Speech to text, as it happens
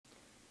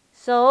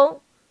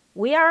So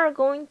we are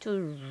going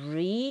to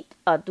read,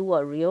 do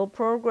a real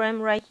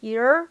program right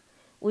here.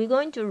 We're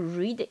going to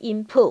read the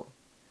input.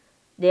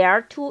 There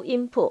are two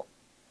input.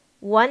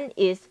 One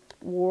is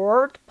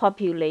world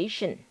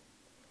population.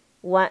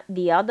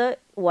 The other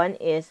one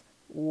is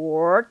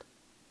world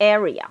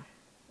area.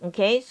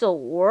 Okay, so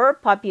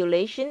world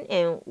population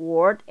and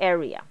world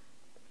area.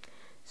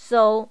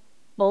 So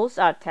both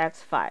are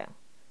text file.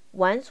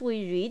 Once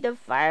we read the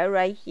file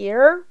right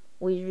here,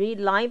 we read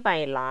line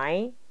by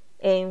line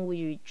and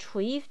we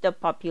retrieve the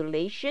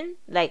population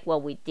like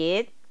what we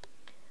did,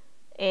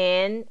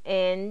 and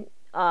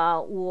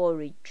we'll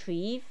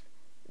retrieve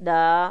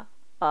the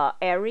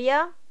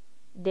area,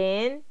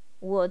 then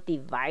we'll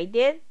divide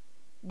it,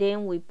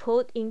 then we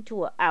put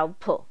into an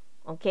output.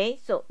 Okay,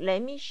 so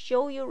let me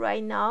show you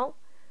right now.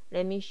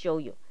 Let me show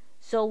you.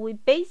 So we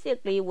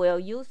basically will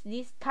use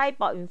this type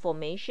of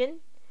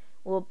information.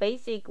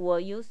 We'll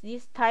use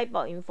this type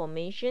of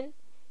information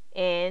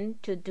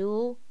and to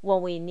do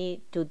what we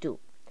need to do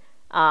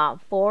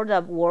for the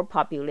world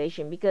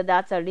population, because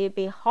that's a little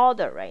bit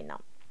harder right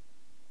now.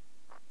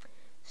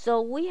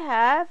 So we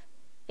have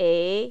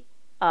a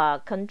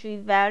country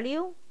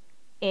value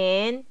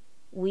and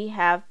we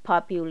have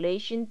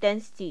population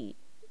density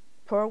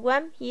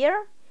program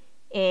here,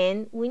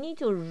 and we need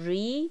to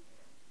read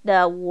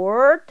the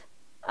world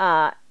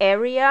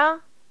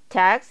area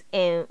text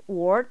and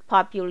world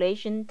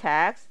population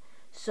text.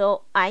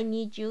 So I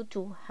need you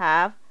to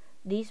have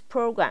this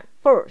program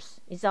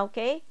first. Is that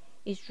okay?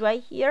 It's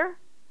right here.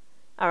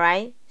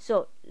 Alright,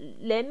 so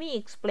let me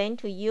explain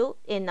to you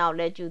and I'll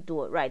let you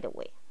do it right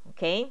away.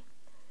 Okay,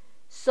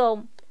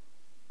 so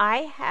I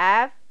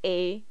have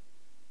a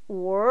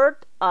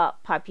world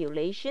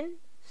population.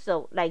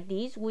 So like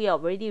this, we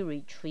already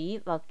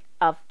retrieve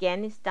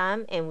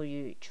Afghanistan and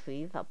we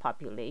retrieve a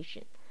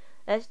population.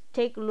 Let's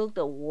take a look at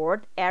the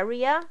world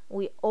area.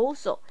 We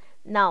also,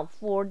 now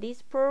for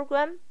this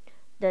program,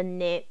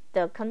 the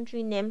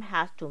country name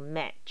has to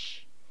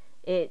match.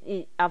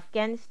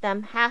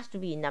 Afghanistan has to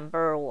be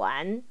number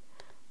 1.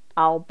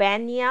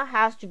 Albania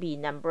has to be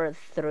number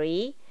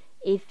 3.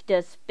 If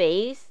the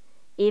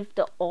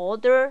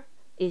order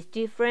is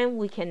different,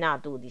 we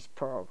cannot do this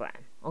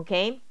program.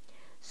 Okay,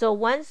 so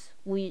once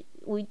we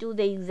do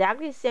the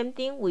exactly same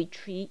thing, we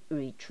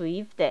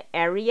retrieve the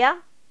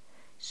area.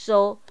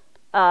 So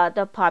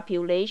the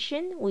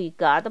population, we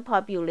got the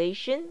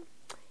population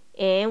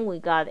and we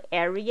got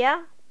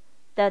area.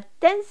 The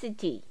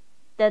density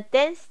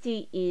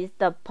is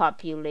the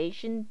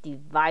population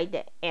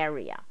divided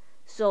area.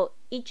 So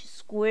each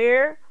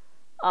square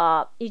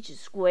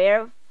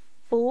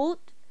foot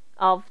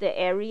of the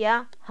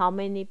area, how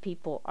many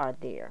people are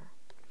there.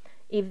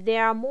 If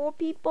there are more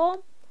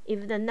people,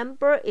 if the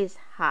number is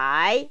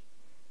high,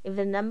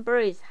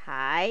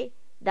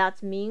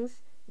 that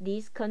means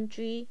this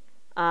country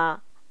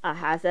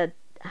has a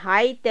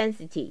high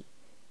density.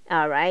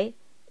 All right,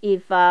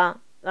 if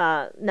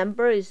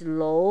number is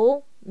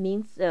low,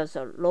 means there's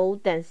a low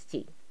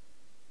density.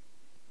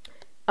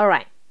 All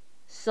right,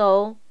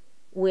 so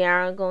we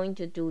are going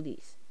to do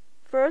this.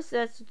 First,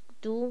 let's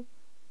do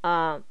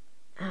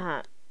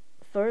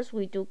first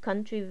we do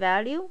country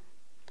value.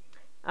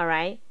 All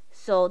right,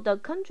 so the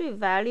country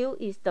value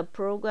is the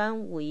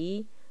program.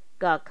 We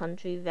got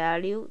country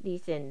value,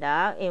 this and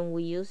that, and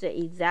we use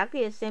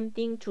exactly the same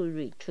thing to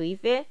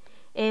retrieve it.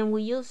 And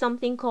we use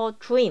something called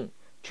trim.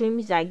 Trim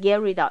is I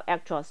get rid of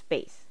extra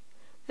space.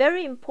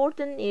 Very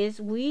important is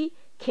we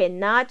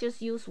cannot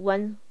just use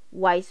one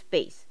white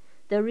space.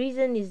 The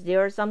reason is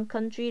there are some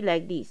country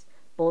like this,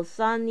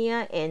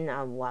 Bosnia and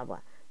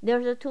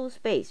there's a 2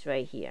 space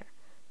right here.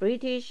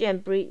 British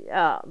and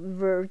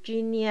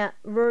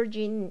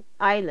Virgin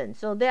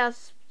Islands.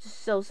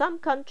 So some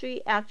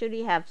country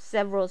actually have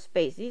several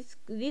spaces.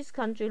 This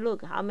country,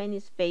 look how many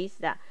space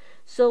that.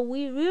 So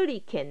we really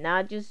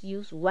cannot just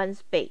use one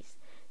space.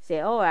 Say,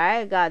 oh,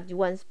 I got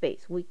 1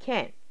 space. We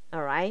can't.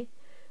 All right.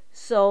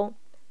 So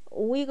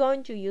we're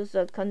going to use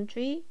a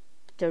country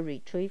to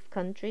retrieve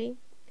country.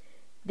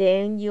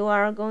 Then you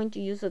are going to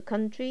use a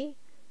country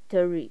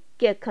to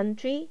get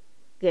country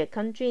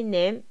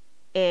name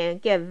and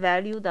get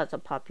value. That's a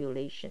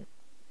population.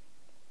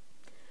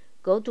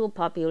 Go to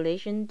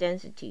population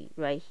density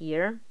right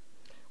here.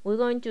 We're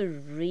going to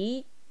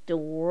read the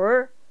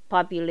word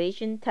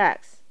population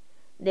text.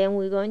 Then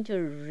we're going to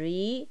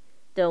read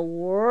the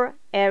word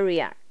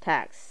area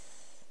text.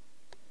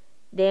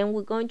 Then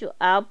we're going to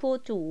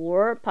output to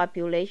word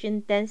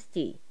population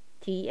density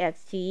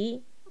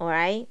txt. All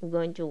right, we're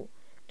going to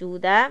do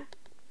that.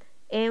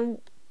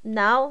 And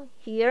now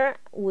here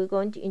we're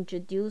going to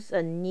introduce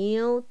a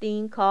new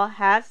thing called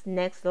has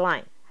next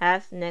line.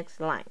 All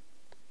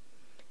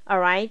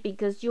right,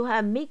 because you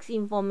have mixed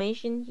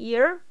information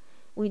here,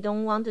 we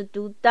don't want to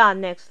do dot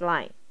next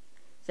line.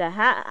 So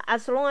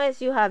as long as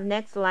you have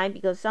next line,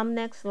 because some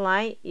next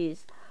line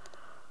is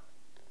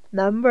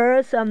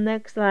number, some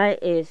next line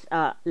is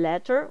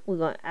letter, we're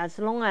going, as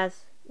long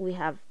as we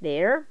have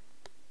there.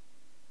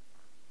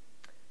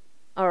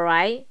 All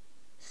right,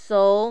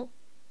 so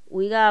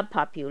we got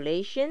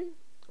population,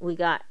 we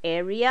got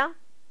area.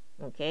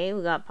 Okay,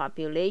 we got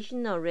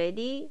population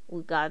already.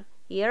 We got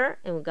here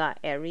and we got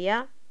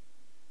area.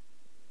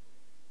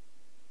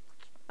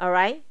 All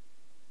right,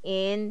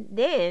 and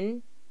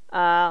then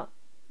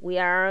we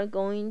are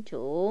going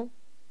to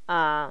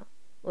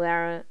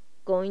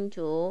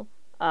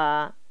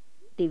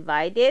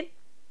divide it.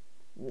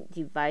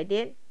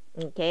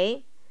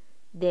 Okay,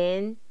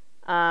 then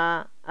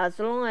as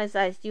long as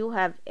I still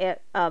have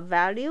a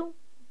value,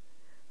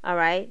 all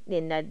right,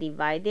 then I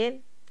divide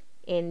it,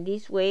 and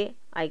this way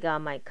I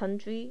got my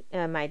country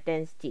and my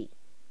density.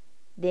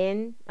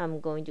 Then I'm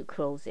going to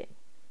close it.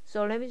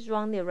 So let me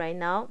run it right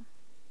now.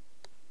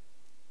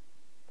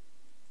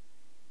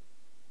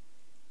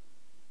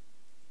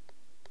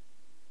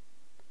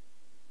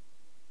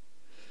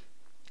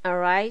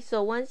 Alright,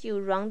 so once you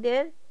run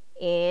it,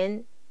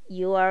 and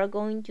you are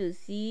going to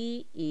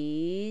see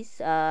is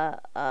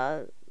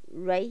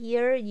right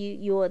here,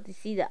 you will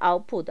see the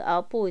output. The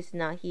output is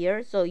not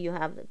here, so you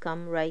have to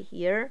come right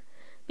here,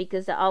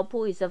 because the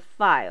output is a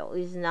file,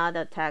 it's not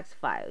a text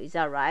file. Is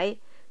that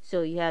right?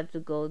 So you have to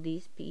go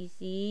this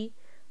PC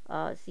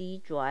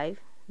C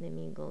drive. Let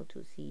me go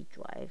to C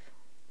drive.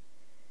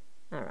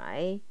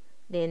 Alright,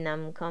 then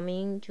I'm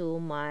coming to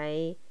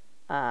my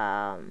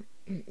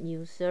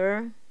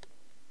user,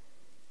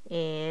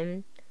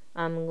 and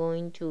I'm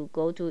going to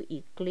go to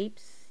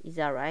Eclipse. Is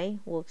that right?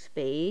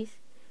 Workspace,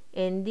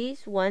 and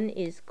this one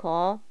is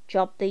called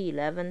Job Day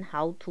 11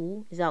 How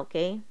To. Is that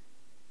okay?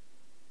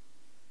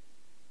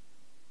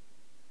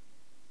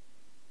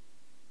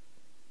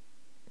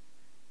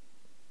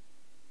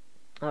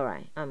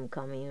 Alright, I'm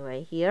coming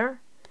right here.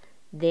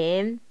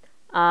 Then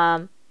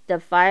the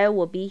file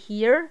will be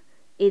here.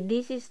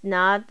 This is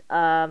not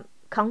a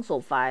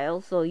console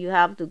file, so you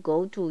have to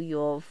go to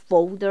your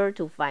folder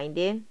to find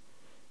it.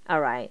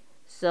 Alright,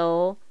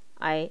 so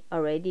I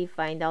already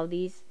find out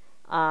this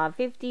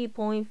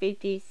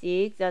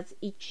 50.56, that's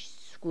each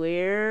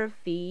square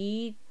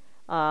feet.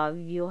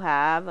 You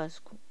have a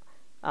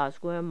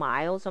square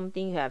mile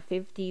something, you have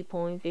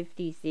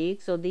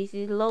 50.56, so this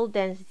is low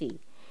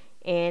density,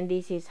 and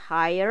this is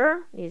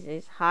higher,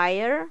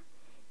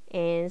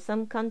 and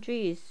some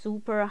country is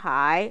super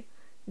high,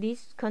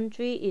 this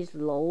country is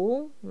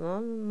low.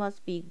 Well,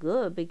 must be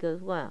good,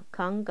 because well,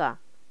 Congo,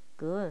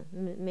 good,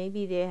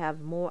 maybe they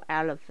have more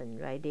elephant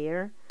right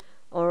there.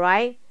 All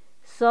right,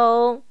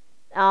 so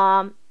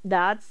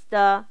that's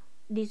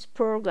this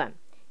program,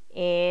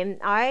 and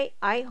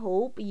I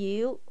hope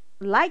you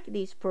like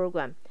this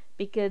program,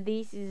 because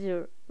this is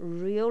a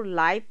real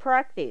life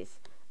practice.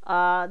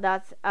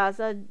 That's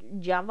as a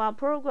Java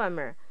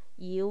programmer,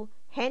 you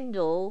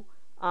handle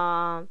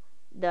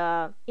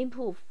the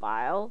input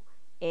file,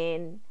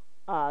 and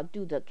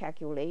do the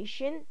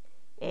calculation,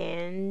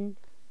 and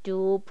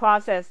to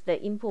process the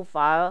input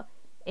file,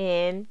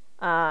 and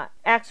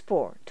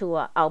export to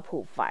an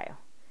output file.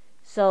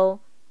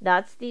 So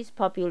that's this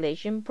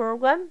population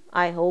program.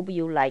 I hope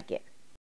you like it.